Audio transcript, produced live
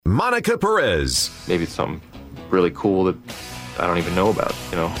Monica Perez. Maybe it's something really cool that I don't even know about,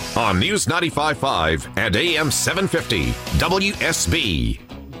 On News 95.5 and AM 750, WSB.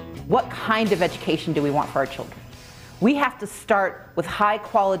 What kind of education do we want for our children? We have to start with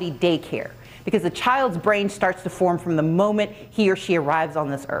high-quality daycare because the child's brain starts to form from the moment he or she arrives on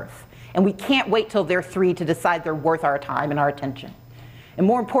this earth. And we can't wait till they're 3 to decide they're worth our time and our attention. And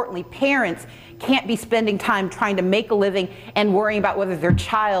more importantly, parents can't be spending time trying to make a living and worrying about whether their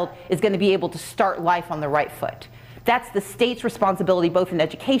child is going to be able to start life on the right foot. That's the state's responsibility both in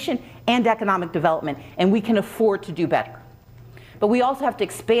education and economic development, and we can afford to do better. But we also have to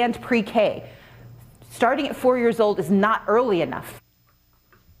expand pre-K. Starting at 4 years old is not early enough.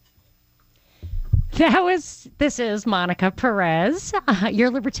 This is Monica Perez,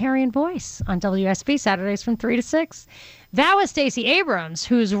 your libertarian voice on WSB, Saturdays from 3 to 6. That was Stacey Abrams,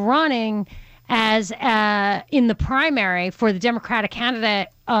 who's running as in the primary for the Democratic candidate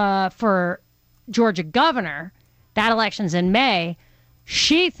for Georgia governor. That election's in May.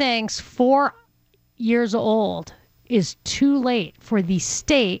 She thinks 4 years old is too late for the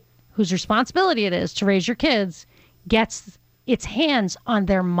state, whose responsibility it is to raise your kids, gets its hands on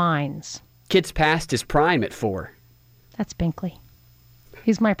their minds. Kid's past his prime at 4. That's Binkley.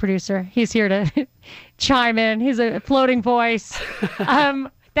 He's my producer. He's here to chime in. He's a floating voice.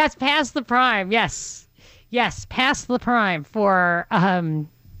 That's past the prime. Yes, past the prime for,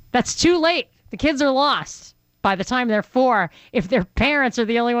 that's too late. The kids are lost by the time they're 4 if their parents are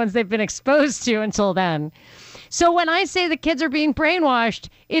the only ones they've been exposed to until then. So when I say the kids are being brainwashed,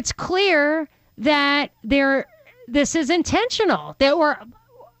 it's clear that this is intentional.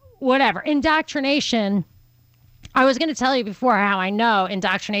 Whatever. Indoctrination. I was going to tell you before how I know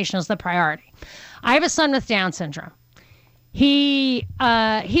indoctrination is the priority. I have a son with Down syndrome. He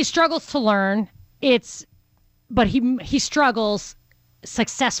struggles to learn. But he struggles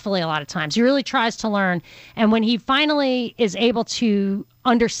successfully a lot of times. He really tries to learn. And when he finally is able to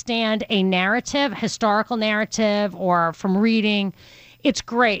understand a narrative, historical narrative, or from reading, it's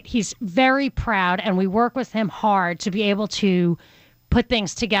great. He's very proud, and we work with him hard to be able to put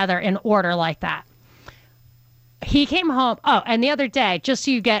things together in order like that. He came home. Oh, and the other day, just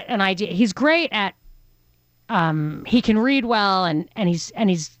so you get an idea, he's great at, he can read well, and he's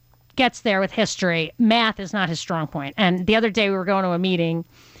gets there with history. Math is not his strong point. And the other day we were going to a meeting,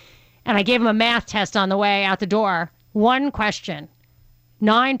 and I gave him a math test on the way out the door. One question,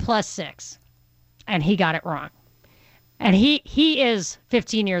 9 plus 6, and he got it wrong. And he is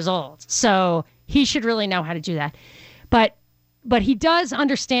 15 years old, so he should really know how to do that. But he does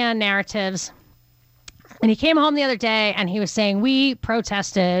understand narratives. And he came home the other day and he was saying, we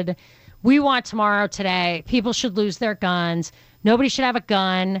protested. We want tomorrow today. People should lose their guns. Nobody should have a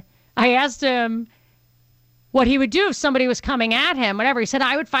gun. I asked him what he would do if somebody was coming at him, whatever. He said,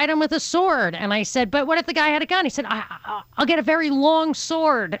 I would fight him with a sword. And I said, but what if the guy had a gun? He said, I'll get a very long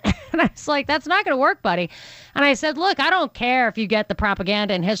sword. And I was like, that's not going to work, buddy. And I said, look, I don't care if you get the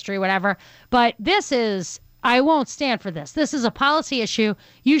propaganda and history, whatever, but I won't stand for this. This is a policy issue.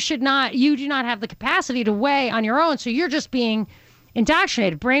 You do not have the capacity to weigh on your own. So you're just being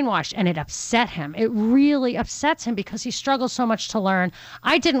indoctrinated, brainwashed. And it upset him. It really upsets him because he struggles so much to learn.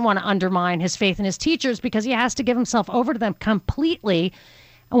 I didn't want to undermine his faith in his teachers because he has to give himself over to them completely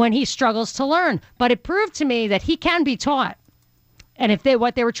when he struggles to learn. But it proved to me that he can be taught. And if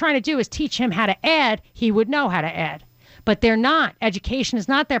what they were trying to do is teach him how to add, he would know how to add. But they're not. Education is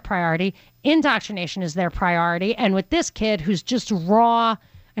not their priority. Indoctrination is their priority. And with this kid who's just raw,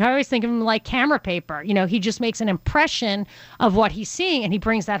 I always think of him like camera paper. He just makes an impression of what he's seeing, and he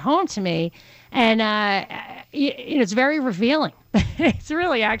brings that home to me. And it's very revealing. It's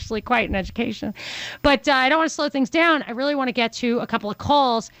really actually quite an education. But I don't want to slow things down. I really want to get to a couple of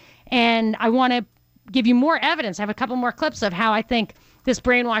calls, and I want to give you more evidence. I have a couple more clips of how I think this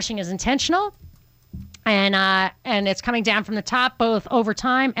brainwashing is intentional. And it's coming down from the top, both over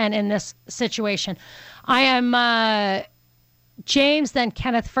time and in this situation. I am James, then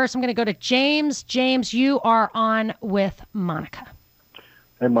Kenneth. First, I'm going to go to James. James, you are on with Monica.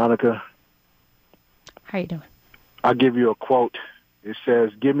 Hey, Monica. How you doing? I'll give you a quote. It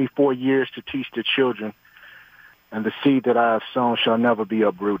says, give me 4 years to teach the children, and the seed that I have sown shall never be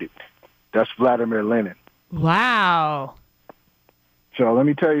uprooted. That's Vladimir Lenin. Wow. So let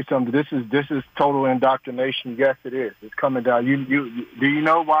me tell you something. This is total indoctrination. Yes, it is. It's coming down. Do you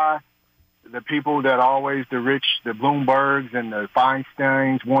know why the people that are always the rich, the Bloombergs and the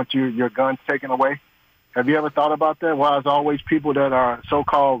Feinsteins, want your guns taken away? Have you ever thought about that? Why it's always people that are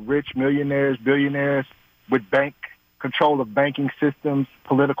so-called rich millionaires, billionaires with control of banking systems,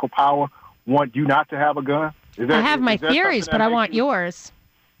 political power, want you not to have a gun? I have my theories, but I want yours.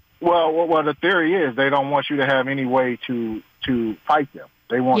 Well, the theory is they don't want you to have any way to fight them.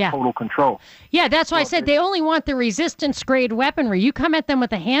 They want total control. Yeah, that's why I said they only want the resistance-grade weaponry. You come at them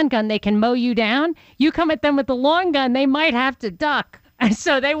with a handgun, they can mow you down. You come at them with the long gun, they might have to duck. And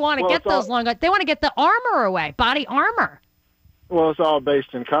so they want to get those long guns. They want to get the armor away, body armor. Well, it's all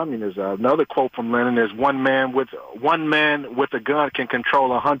based in communism. Another quote from Lenin is, one man with a gun can control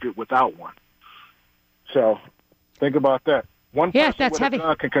 100 without one. So think about that. One person with a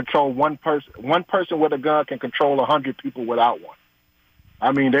gun can control one person. One person with a gun can control 100 people without one.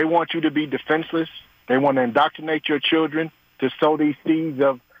 I mean, they want you to be defenseless. They want to indoctrinate your children to sow these seeds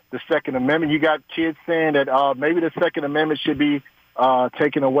of the Second Amendment. You got kids saying that maybe the Second Amendment should be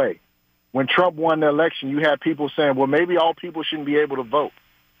taken away. When Trump won the election, you had people saying, well, maybe all people shouldn't be able to vote.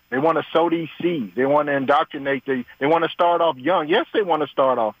 They want to sow these seeds. They want to indoctrinate. They want to start off young. Yes, they want to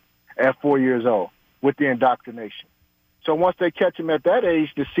start off at 4 years old with the indoctrination. So once they catch them at that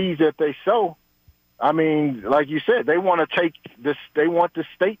age, the seeds that they sow, I mean, like you said, they want to take this. They want the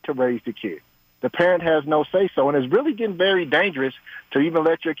state to raise the kid. The parent has no say-so, and it's really getting very dangerous to even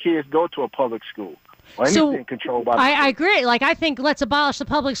let your kids go to a public school or anything controlled by the state. I agree. Like, I think let's abolish the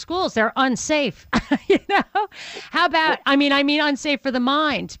public schools. They're unsafe. You know? How about, I mean, unsafe for the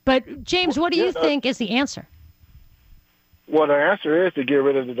mind. But, James, what do you think is the answer? Well, the answer is to get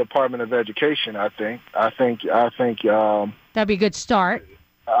rid of the Department of Education, I think. That'd be a good start.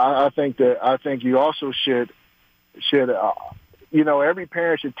 I think you also should every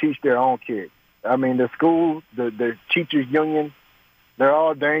parent should teach their own kids. I mean, the school, the teachers union, they're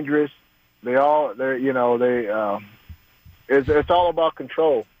all dangerous. It's all about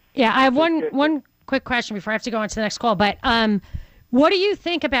control. Yeah, I have one quick question before I have to go on to the next call. But what do you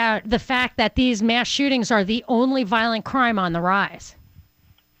think about the fact that these mass shootings are the only violent crime on the rise?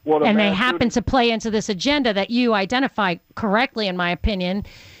 And they happen to play into this agenda that you identify correctly, in my opinion,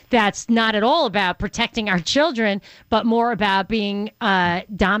 that's not at all about protecting our children, but more about being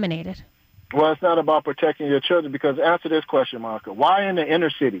dominated. Well, it's not about protecting your children because answer this question, Monica. Why in the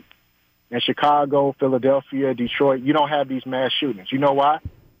inner city, in Chicago, Philadelphia, Detroit, you don't have these mass shootings? You know why?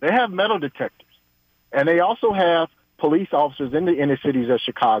 They have metal detectors. And they also have police officers in the inner cities of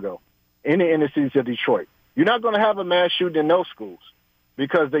Chicago, in the inner cities of Detroit. You're not going to have a mass shooting in those schools.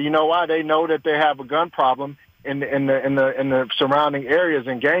 Because you know why? They know that they have a gun problem in the surrounding areas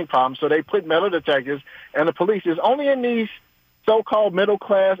and gang problems, so they put metal detectors, and the police is only in these so-called middle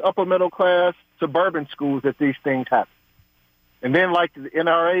class, upper middle class, suburban schools that these things happen. And then, like the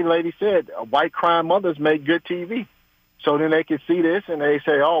NRA lady said, white crime mothers make good TV, so then they can see this and they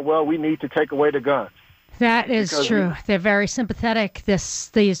say, "Oh well, we need to take away the guns." That is true. They're very sympathetic.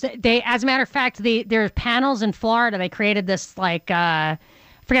 As a matter of fact, there's panels in Florida. They created this I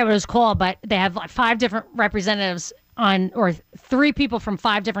forget what it was called, but they have like 5 different representatives or 3 people from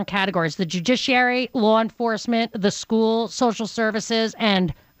 5 different categories: the judiciary, law enforcement, the school, social services,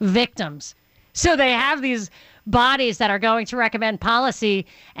 and victims. So they have these bodies that are going to recommend policy,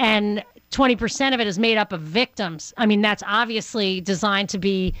 and 20% of it is made up of victims. I mean, that's obviously designed to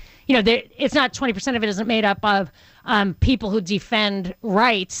be, it's not 20% of it isn't made up of people who defend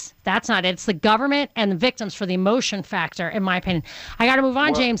rights. That's not it. It's the government and the victims for the emotion factor, in my opinion. I got to move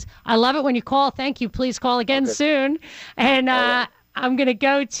on, James. I love it when you call. Thank you. Please call again soon. And I'm going to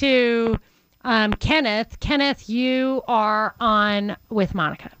go to Kenneth. Kenneth, you are on with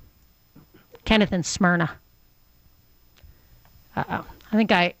Monica. Kenneth in Smyrna. Uh-oh. I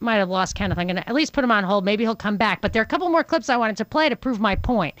think I might have lost Kenneth. I'm going to at least put him on hold. Maybe he'll come back. But there are a couple more clips I wanted to play to prove my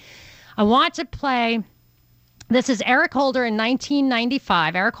point. I want to play. This is Eric Holder in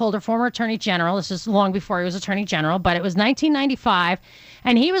 1995. Eric Holder, former Attorney General. This is long before he was Attorney General, but it was 1995.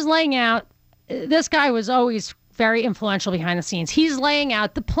 And he was laying out, this guy was always very influential behind the scenes. He's laying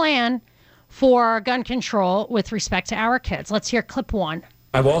out the plan for gun control with respect to our kids. Let's hear clip 1.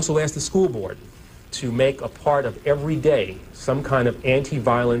 I've also asked the school board to make a part of every day some kind of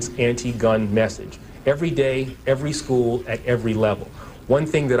anti-violence, anti-gun message. Every day, every school, at every level. One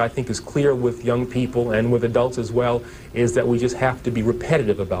thing that I think is clear with young people and with adults as well is that we just have to be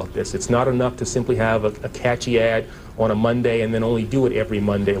repetitive about this. It's not enough to simply have a catchy ad on a Monday and then only do it every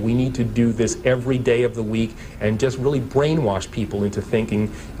Monday. We need to do this every day of the week and just really brainwash people into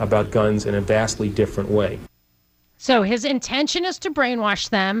thinking about guns in a vastly different way. So his intention is to brainwash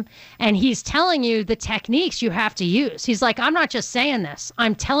them, and he's telling you the techniques you have to use. He's like, I'm not just saying this.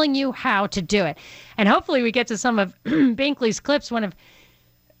 I'm telling you how to do it. And hopefully we get to some of Binkley's clips. One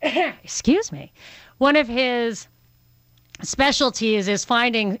of his specialties is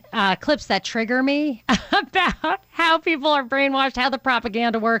finding clips that trigger me about how people are brainwashed, how the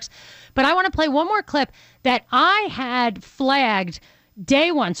propaganda works. But I want to play one more clip that I had flagged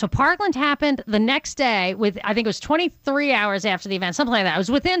day one. So Parkland happened the next day I think it was 23 hours after the event, something like that. It was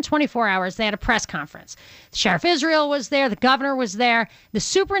within 24 hours. They had a press conference. Sheriff Israel was there. The governor was there. The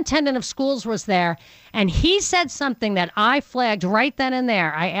superintendent of schools was there. And he said something that I flagged right then and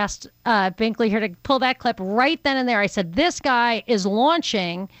there. I asked Binkley here to pull that clip right then and there. I said, this guy is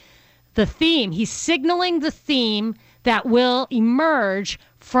launching the theme. He's signaling the theme that will emerge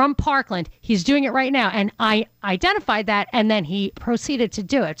from Parkland. He's doing it right now. And I identified that, and then he proceeded to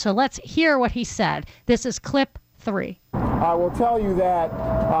do it. So let's hear what he said. This is clip 3. I will tell you that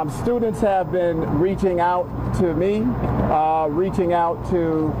students have been reaching out to me, reaching out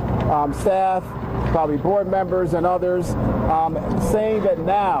to staff, probably board members and others, saying that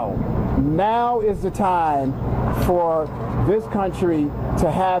now is the time for this country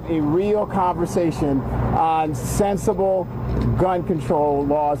to have a real conversation on sensible gun control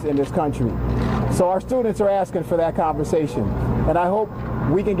laws in this country. So our students are asking for that conversation. And I hope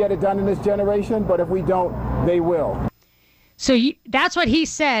we can get it done in this generation, but if we don't, they will. So that's what he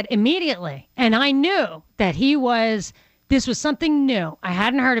said immediately. And I knew that this was something new. I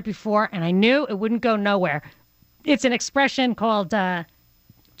hadn't heard it before, and I knew it wouldn't go nowhere. It's an expression called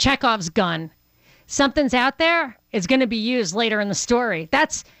Chekhov's gun. Something's out there, it's going to be used later in the story.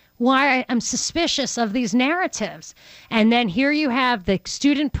 That's why I'm suspicious of these narratives. And then here you have the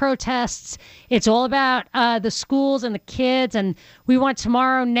student protests. It's all about the schools and the kids, and we want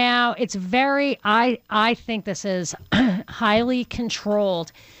tomorrow now. It's I think this is highly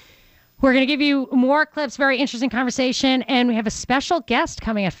controlled. We're going to give you more clips, very interesting conversation, and we have a special guest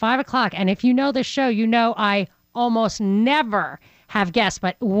coming at 5 o'clock. And if you know this show, you know I almost never have guests,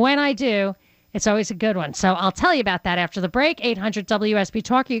 but when I do, it's always a good one. So I'll tell you about that after the break. 800 WSB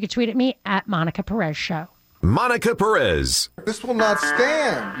Talk. You can tweet at me at Monica Perez Show. Monica Perez. This will not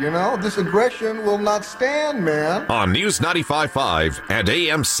stand, This aggression will not stand, man. On News 95.5 and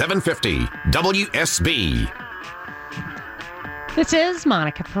AM 750, WSB. This is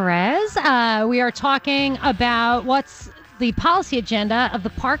Monica Perez. We are talking about what's the policy agenda of the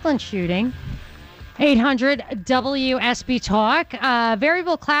Parkland shooting. 800 WSB Talk.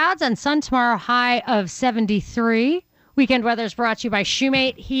 Variable clouds and sun tomorrow, high of 73. Weekend weather is brought to you by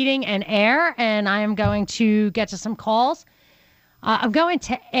Shoemate Heating and Air, and I am going to get to some calls. I'm going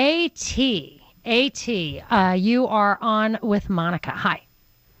to AT. You are on with Monica. Hi.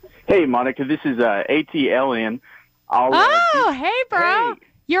 Hey, Monica. This is AT Alien. Hey, bro. Hey.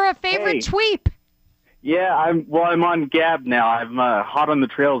 You're a favorite tweep. Yeah, I'm on Gab now. I'm hot on the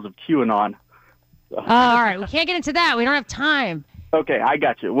trails of QAnon. All right. We can't get into that. We don't have time. Okay, I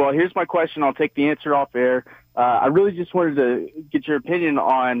got you. Well, here's my question. I'll take the answer off air. I really just wanted to get your opinion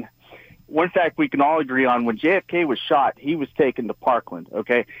on one fact we can all agree on. When JFK was shot, he was taken to Parkland,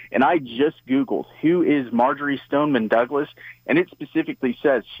 okay? And I just Googled, who is Marjorie Stoneman Douglas? And it specifically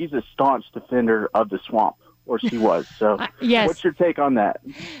says she's a staunch defender of the swamp, or she was. So yes. What's your take on that?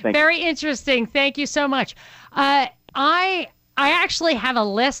 Very interesting. Thank you so much. I actually have a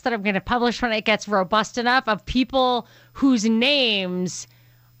list that I'm going to publish when it gets robust enough of people whose names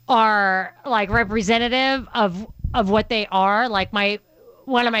are like representative of what they are. Like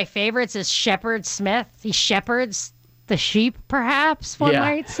one of my favorites is Shepard Smith. He shepherds the sheep, perhaps one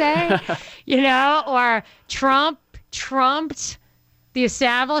might say, or trumped the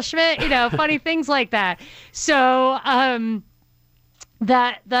establishment, funny things like that. So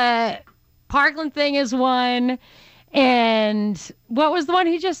the Parkland thing is one. And what was the one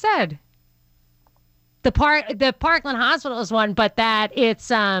he just said? The Parkland Hospital is one, but that it's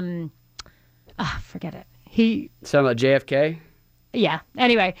forget it. Talking about JFK? Yeah.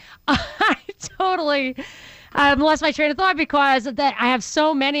 Anyway, I totally lost my train of thought because I have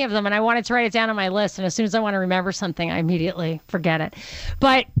so many of them, and I wanted to write it down on my list. And as soon as I want to remember something, I immediately forget it.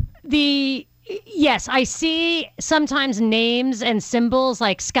 But yes, I see sometimes names and symbols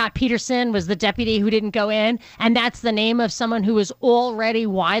like Scott Peterson was the deputy who didn't go in, and that's the name of someone who was already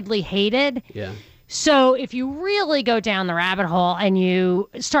widely hated. Yeah. So if you really go down the rabbit hole and you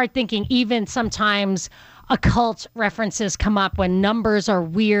start thinking, even sometimes occult references come up when numbers are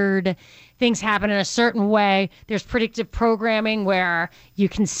weird, things happen in a certain way. There's predictive programming where you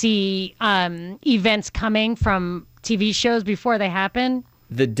can see events coming from TV shows before they happen.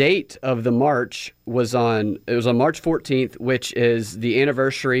 The date of the march was on March 14th, which is the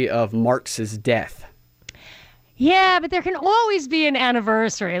anniversary of Marx's death. Yeah, but there can always be an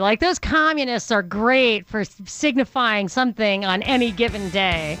anniversary. Like those communists are great for signifying something on any given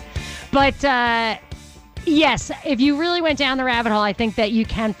day. But yes, if you really went down the rabbit hole, I think that you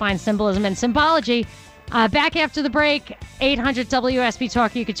can find symbolism and symbology. Back after the break, 800 WSB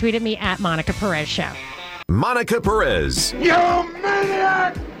Talk. You can tweet at me at Monica Perez Show. Monica Perez. You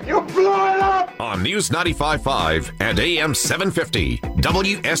maniac! You blew it up! On News 95.5 and AM 750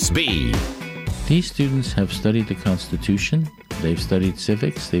 WSB. These students have studied the Constitution, they've studied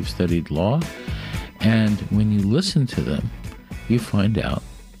civics, they've studied law, and when you listen to them, you find out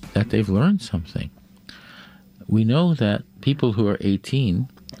that they've learned something. We know that people who are 18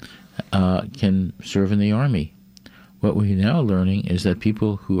 can serve in the Army. What we're now learning is that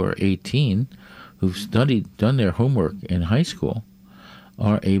people who are 18, who've done their homework in high school,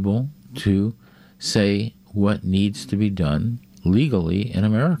 are able to say what needs to be done legally in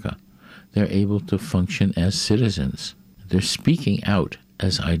America. They're able to function as citizens. They're speaking out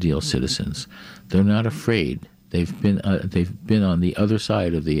as ideal citizens. They're not afraid. They've been on the other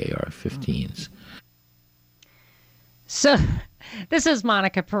side of the AR-15s. So, this is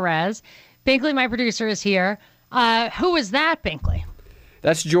Monica Perez. Binkley, my producer, is here. Who is that, Binkley?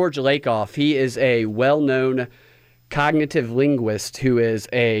 That's George Lakoff. He is a well-known cognitive linguist who is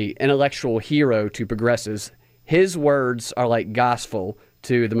an intellectual hero to progressives. His words are like gospel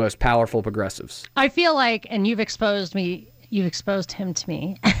to the most powerful progressives. I feel like, and you've exposed him to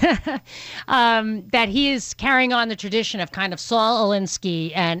me, that he is carrying on the tradition of kind of Saul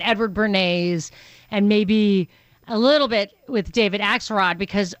Alinsky and Edward Bernays and maybe a little bit with David Axelrod,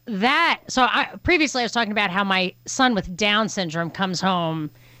 because previously I was talking about how my son with Down syndrome comes home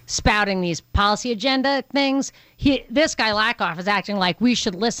spouting these policy agenda things. This guy Lakoff is acting like we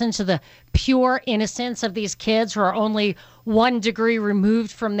should listen to the pure innocence of these kids who are only 1 degree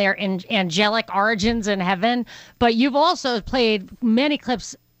removed from their angelic origins in heaven. But you've also played many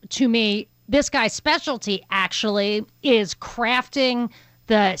clips to me. This guy's specialty actually is crafting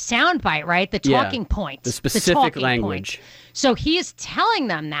the soundbite, right? The talking point. The specific language. Point. So he's telling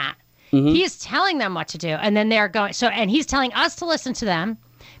them that. Mm-hmm. He's telling them what to do. And then they're going, and he's telling us to listen to them,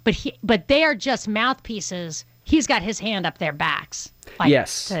 but they are just mouthpieces. He's got his hand up their backs.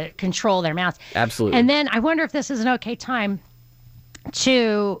 Yes. To control their mouths. Absolutely. And then I wonder if this is an okay time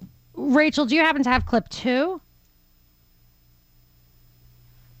to, Rachel, do you happen to have clip 2?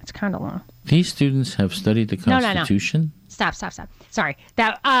 It's kind of long. These students have studied the Constitution. No. Stop. Sorry.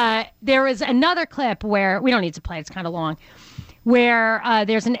 There is another clip where, we don't need to play, it's kind of long, where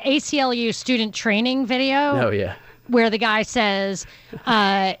there's an ACLU student training video. Oh, yeah. Where the guy says,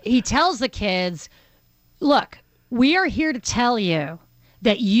 he tells the kids, look, we are here to tell you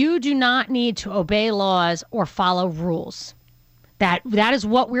that you do not need to obey laws or follow rules. That is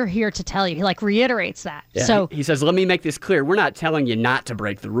what we're here to tell you. He reiterates that. Yeah, so he says, let me make this clear. We're not telling you not to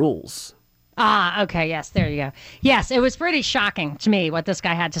break the rules. Okay. Yes, there you go. Yes, it was pretty shocking to me what this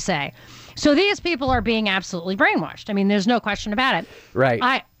guy had to say. So these people are being absolutely brainwashed. I mean, there's no question about it.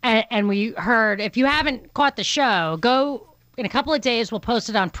 Right. And we heard, if you haven't caught the show, go in a couple of days. We'll post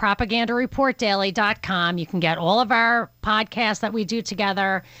it on propagandareportdaily.com. You can get all of our podcasts that we do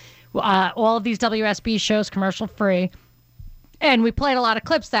together, all of these WSB shows commercial free. And we played a lot of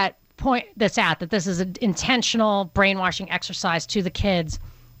clips that point this out, that this is an intentional brainwashing exercise to the kids.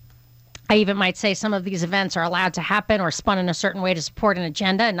 I even might say some of these events are allowed to happen or spun in a certain way to support an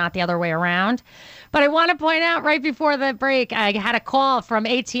agenda and not the other way around. But I want to point out right before the break, I had a call from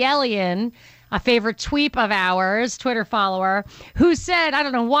ATLian, a favorite tweet of ours, Twitter follower, who said, I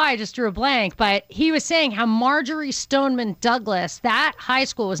don't know why I just drew a blank, but he was saying how Marjorie Stoneman Douglas, that high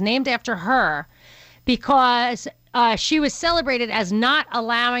school was named after her because she was celebrated as not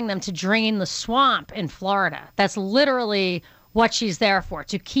allowing them to drain the swamp in Florida. That's literally what she's there for,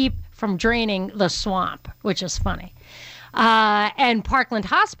 to keep from draining the swamp, which is funny. And Parkland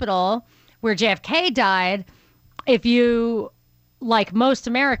Hospital, where JFK died, if you, like most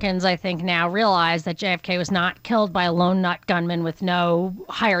Americans, I think now realize that JFK was not killed by a lone nut gunman with no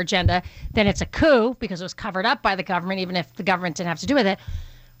higher agenda, then it's a coup because it was covered up by the government, even if the government didn't have to do with it.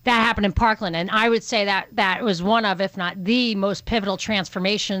 That happened in Parkland. And I would say that was one of, if not the most pivotal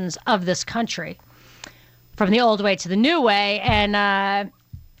transformations of this country, from the old way to the new way, and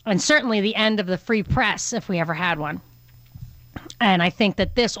certainly the end of the free press, if we ever had one. And I think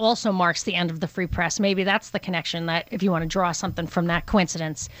that this also marks the end of the free press. Maybe that's the connection, that if you want to draw something from that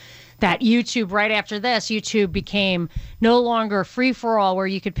coincidence, that YouTube, right after this, YouTube became no longer free for all, where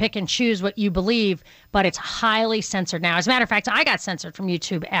you could pick and choose what you believe, but it's highly censored now. As a matter of fact, I got censored from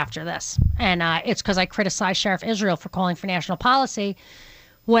YouTube after this. And it's because I criticized Sheriff Israel for calling for national policy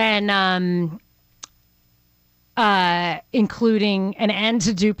when including an end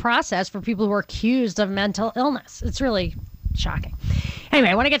to due process for people who are accused of mental illness. It's really shocking. Anyway,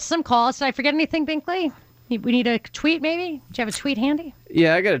 I want to get to some calls. Did I forget anything, Binkley? We need a tweet, maybe? Do you have a tweet handy?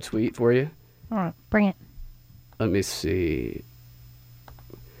 Yeah, I got a tweet for you. All right, bring it. Let me see.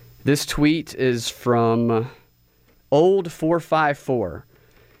 This tweet is from Old454.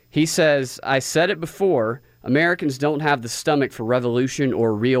 He says, I said it before, Americans don't have the stomach for revolution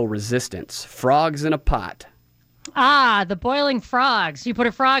or real resistance. Frogs in a pot. Ah, the boiling frogs. You put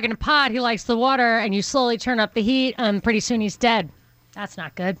a frog in a pot, he likes the water, and you slowly turn up the heat, and pretty soon he's dead. That's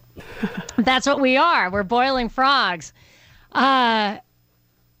not good. That's what we are. We're boiling frogs. I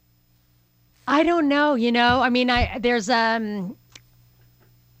don't know, I mean, there's, is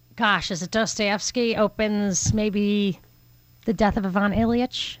it Dostoevsky opens maybe The Death of Ivan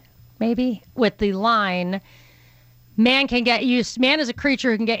Ilyich, maybe, with the line, man is a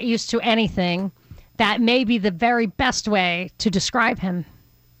creature who can get used to anything. That may be the very best way to describe him.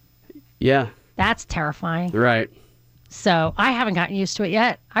 Yeah. That's terrifying. Right. So I haven't gotten used to it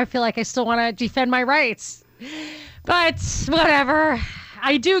yet. I feel like I still want to defend my rights. But whatever.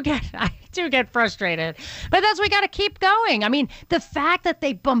 I do get frustrated. But we got to keep going. I mean, the fact that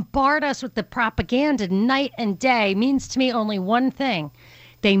they bombard us with the propaganda night and day means to me only one thing.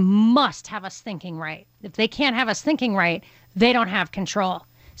 They must have us thinking right. If they can't have us thinking right, they don't have control.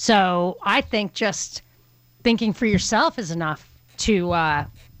 So I think just thinking for yourself is enough to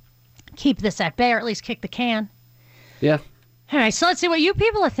keep this at bay, or at least kick the can. Yeah. All right, so let's see what you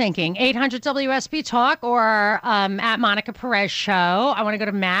people are thinking. 800 WSB Talk or at Monica Perez Show. I want to go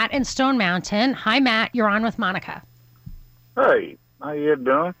to Matt in Stone Mountain. Hi, Matt. You're on with Monica. Hey, how you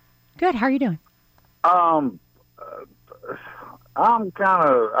doing? Good. How are you doing? I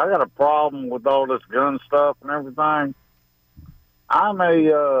got a problem with all this gun stuff and everything. I'm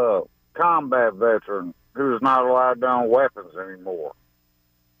a combat veteran who's not allowed to own weapons anymore.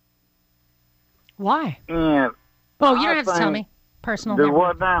 Why? And you don't have to tell me. Personal. Do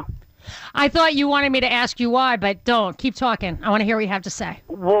what now? I thought you wanted me to ask you why, but don't. Keep talking. I want to hear what you have to say.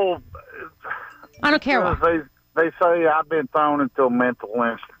 Well, I don't care why. They say I've been thrown into a mental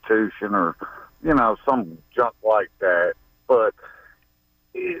institution or, some junk like that. But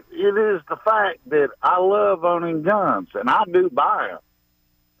it is the fact that I love owning guns, and I do buy them.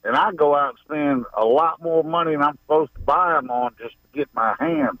 And I go out and spend a lot more money than I'm supposed to buy them on just to get my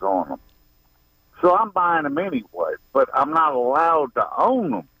hands on them. So I'm buying them anyway, but I'm not allowed to own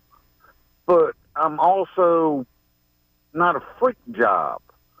them. But I'm also not a freak job.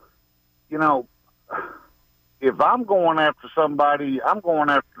 If I'm going after somebody, I'm going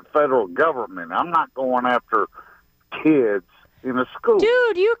after the federal government. I'm not going after kids in a school.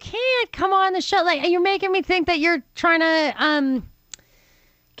 Dude, you can't come on the show. Like, you're making me think that you're trying to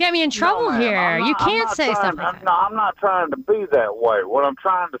get me in trouble here. You can't say stuff like that. No, I'm not trying to be that way. What I'm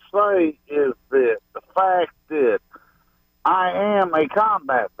trying to say is that the fact that I am a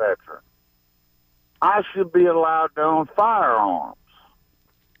combat veteran, I should be allowed to own firearms.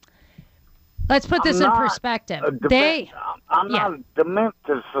 Let's put this in perspective. I'm not a dement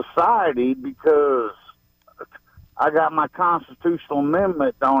to society because I got my constitutional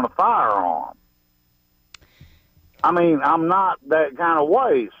amendment to own a firearm. I mean, I'm not that kind of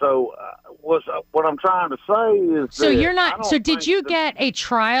way. So what I'm trying to say is so you're not. So did you get a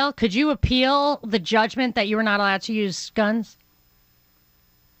trial? Could you appeal the judgment that you were not allowed to use guns?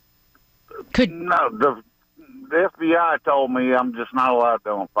 No, the FBI told me I'm just not allowed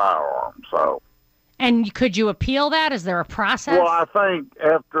to own firearms. So. And could you appeal that? Is there a process? Well, I think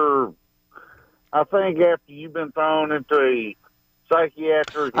after you've been thrown into a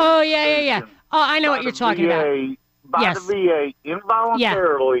psychiatric. Oh yeah. Oh, I know what you're talking about. By the VA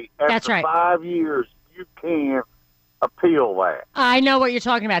involuntarily That's after right. 5 years, you can't appeal that. I know what you're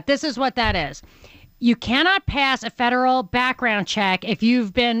talking about. This is what that is. You cannot pass a federal background check if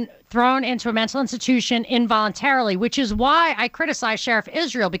you've been thrown into a mental institution involuntarily, which is why I criticize Sheriff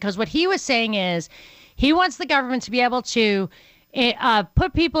Israel, because what he was saying is he wants the government to be able to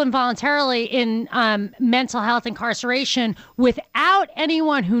put people involuntarily in mental health incarceration without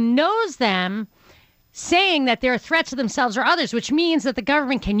anyone who knows them saying that they're a threat to themselves or others, which means that the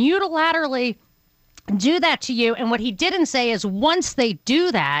government can unilaterally do that to you. And what he didn't say is once they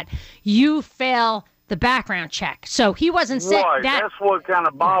do that, you fail the background check. So he wasn't saying that. That's what kind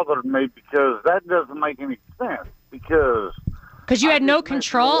of bothered me, because that doesn't make any sense. Because you had no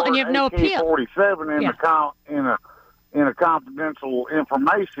control and you have no appeal. 47 in a confidential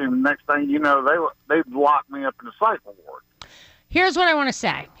information. Next thing you know, they locked me up in the psych ward. Here's what I want to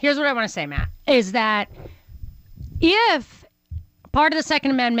say, Matt, is that if part of the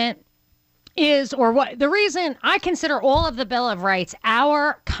Second Amendment is, or what the reason I consider all of the Bill of Rights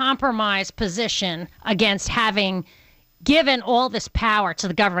our compromise position against having given all this power to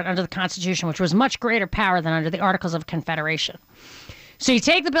the government under the Constitution, which was much greater power than under the Articles of Confederation. So you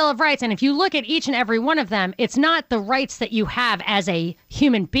take the Bill of Rights, and if you look at each and every one of them, it's not the rights that you have as a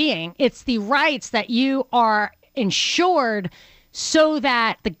human being. It's the rights that you are ensured so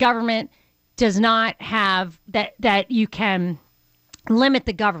that the government does not have, that you can limit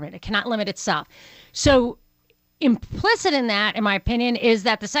the government. It cannot limit itself. So implicit in that, in my opinion, is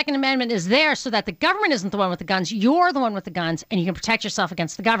that the Second Amendment is there so that the government isn't the one with the guns. You're the one with the guns, and you can protect yourself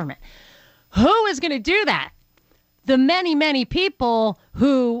against the government. Who is going to do that? The many, many people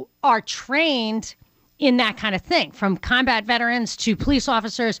who are trained in that kind of thing, from combat veterans to police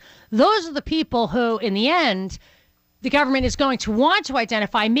officers. Those are the people who, in the end, the government is going to want to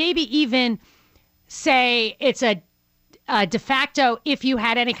identify, maybe even say it's a de facto, if you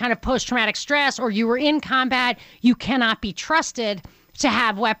had any kind of post-traumatic stress or you were in combat, you cannot be trusted to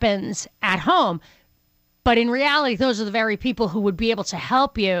have weapons at home. But in reality, those are the very people who would be able to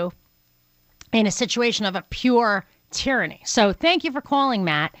help you in a situation of a pure tyranny. So thank you for calling,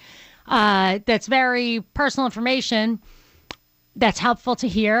 Matt. That's very personal information that's helpful to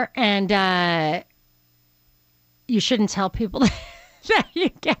hear. And you shouldn't tell people that you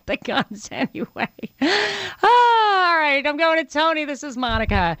get the guns anyway. All right, I'm going to Tony. This is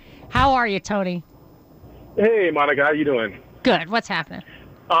Monica. How are you, Tony? Hey, Monica, how you doing? Good. What's happening?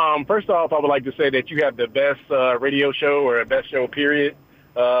 First off, I would like to say that you have the best radio show or best show, period.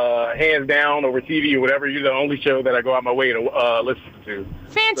 Hands down, over TV or whatever. You're the only show that I go out my way to listen to.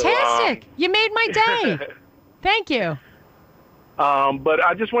 Fantastic. So, you made my day. Thank you. But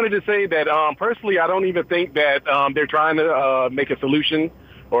I just wanted to say that personally, I don't even think that they're trying to make a solution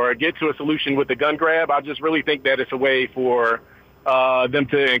or get to a solution with the gun grab. I just really think that it's a way for them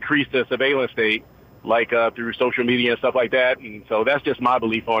to increase the surveillance state, like through social media and stuff like that. And so that's just my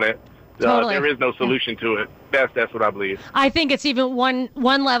belief on it. Totally. There is no solution to it. That's what I believe. I think it's even one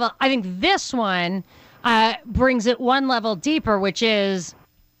level. I think this one brings it one level deeper, which is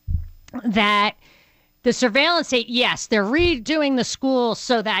that the surveillance state, yes, they're redoing the schools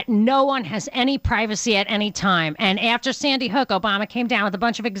so that no one has any privacy at any time. And after Sandy Hook, Obama came down with a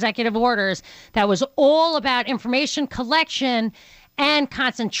bunch of executive orders that was all about information collection and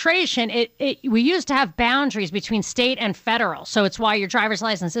concentration. We used to have boundaries between state and federal. So it's why your driver's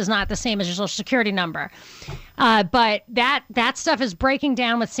license is not the same as your social security number. But that stuff is breaking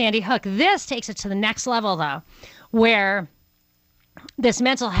down with Sandy Hook. This takes it to the next level, though, where this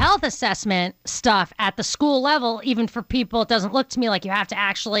mental health assessment stuff at the school level, even for people, it doesn't look to me like you have to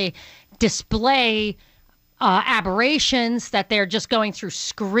actually display aberrations, that they're just going through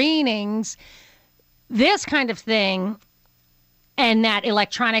screenings. This kind of thing, and that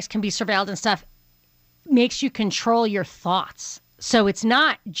electronics can be surveilled and stuff, makes you control your thoughts. So it's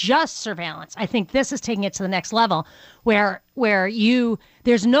not just surveillance. I think this is taking it to the next level, where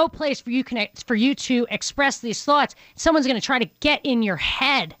there's no place for you to express these thoughts. Someone's going to try to get in your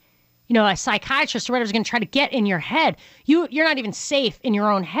head. You know, a psychiatrist or whatever is going to try to get in your head. You're not even safe in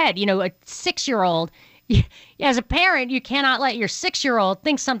your own head. You know, a 6-year-old, as a parent, you cannot let your 6-year-old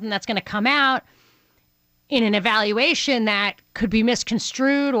think something that's going to come out in an evaluation that could be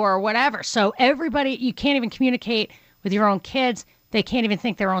misconstrued or whatever. So everybody, you can't even communicate with your own kids. They can't even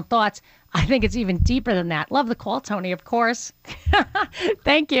think their own thoughts. I think it's even deeper than that. Love the call, Tony, of course.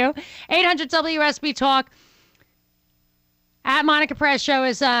 Thank you. 800 WSB Talk. At Monica Perez Show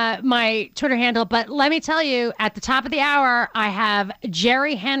is my Twitter handle. But let me tell you, at the top of the hour, I have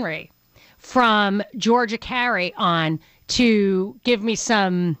Jerry Henry from Georgia Carry on to give me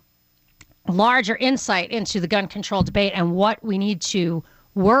some larger insight into the gun control debate and what we need to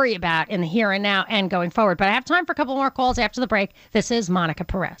worry about in the here and now and going forward. But I have time for a couple more calls after the break. This is Monica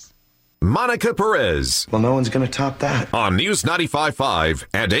Perez. Monica Perez. Well, no one's going to top that. On News 95.5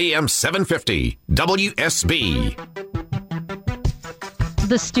 and AM 750 WSB.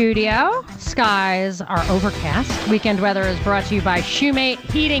 The studio. Skies are overcast. Weekend weather is brought to you by Shoemate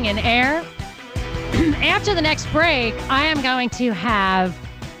Heating and Air. After the next break, I am going to have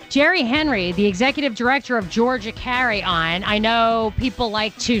Jerry Henry, the executive director of Georgia Carry, on. I know people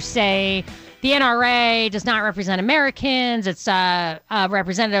like to say the NRA does not represent Americans. It's a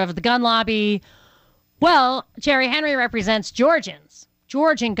representative of the gun lobby. Well, Jerry Henry represents Georgians,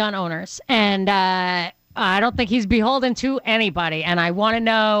 Georgian gun owners. And I don't think he's beholden to anybody. And I want to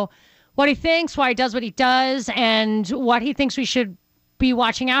know what he thinks, why he does what he does, and what he thinks we should be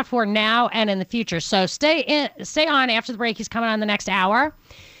watching out for now and in the future. So stay on after the break. He's coming on the next hour.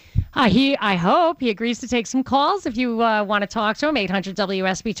 I hope he agrees to take some calls. If you want to talk to him, 800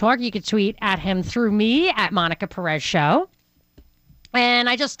 WSB Talk. You could tweet at him through me at Monica Perez Show. And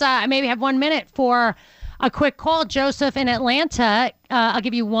I just maybe have 1 minute for a quick call. Joseph in Atlanta, I'll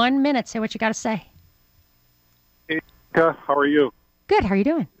give you 1 minute. Say what you got to say. Hey, how are you? Good. How are you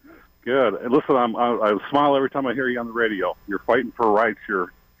doing? Good. And listen, I smile every time I hear you on the radio. You're fighting for rights.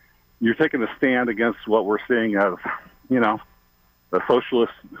 You're taking a stand against what we're seeing as, the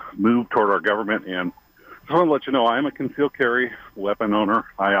socialist move toward our government. And I just want to let you know, I am a concealed carry weapon owner.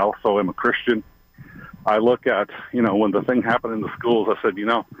 I also am a Christian. I look at, when the thing happened in the schools, I said,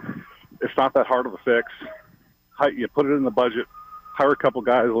 it's not that hard of a fix. You put it in the budget, hire a couple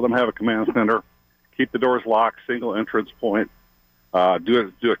guys, let them have a command center, keep the doors locked, single entrance point.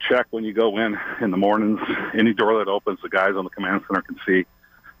 Do a check when you go in the mornings. Any door that opens, the guys on the command center can see,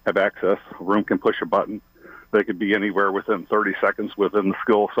 have access. A room can push a button. They could be anywhere within 30 seconds within the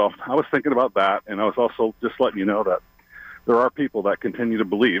school. So I was thinking about that, and I was also just letting you know that there are people that continue to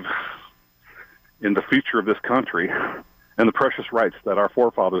believe in the future of this country and the precious rights that our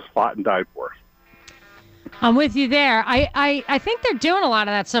forefathers fought and died for. I'm with you there. I think they're doing a lot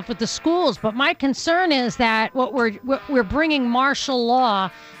of that stuff with the schools, but my concern is that we're bringing martial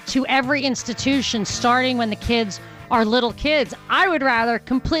law to every institution, starting when the kids are little kids. I would rather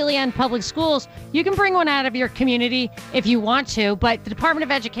completely end public schools. You can bring one out of your community if you want to, but the Department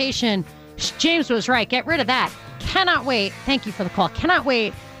of Education, James was right, get rid of that. Cannot wait. Thank you for the call. Cannot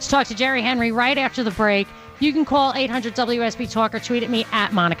wait to talk to Jerry Henry right after the break. You can call 800-WSB-TALK or tweet at me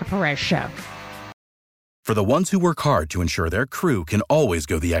at Monica Perez Show. For the ones who work hard to ensure their crew can always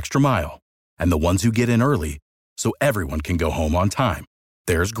go the extra mile, and the ones who get in early so everyone can go home on time,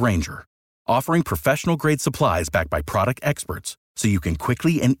 there's Grainger, offering professional-grade supplies backed by product experts so you can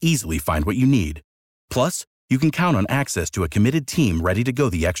quickly and easily find what you need. Plus, you can count on access to a committed team ready to go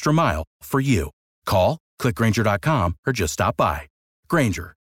the extra mile for you. Call, click Grainger.com, or just stop by.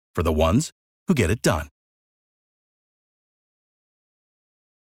 Grainger, for the ones who get it done.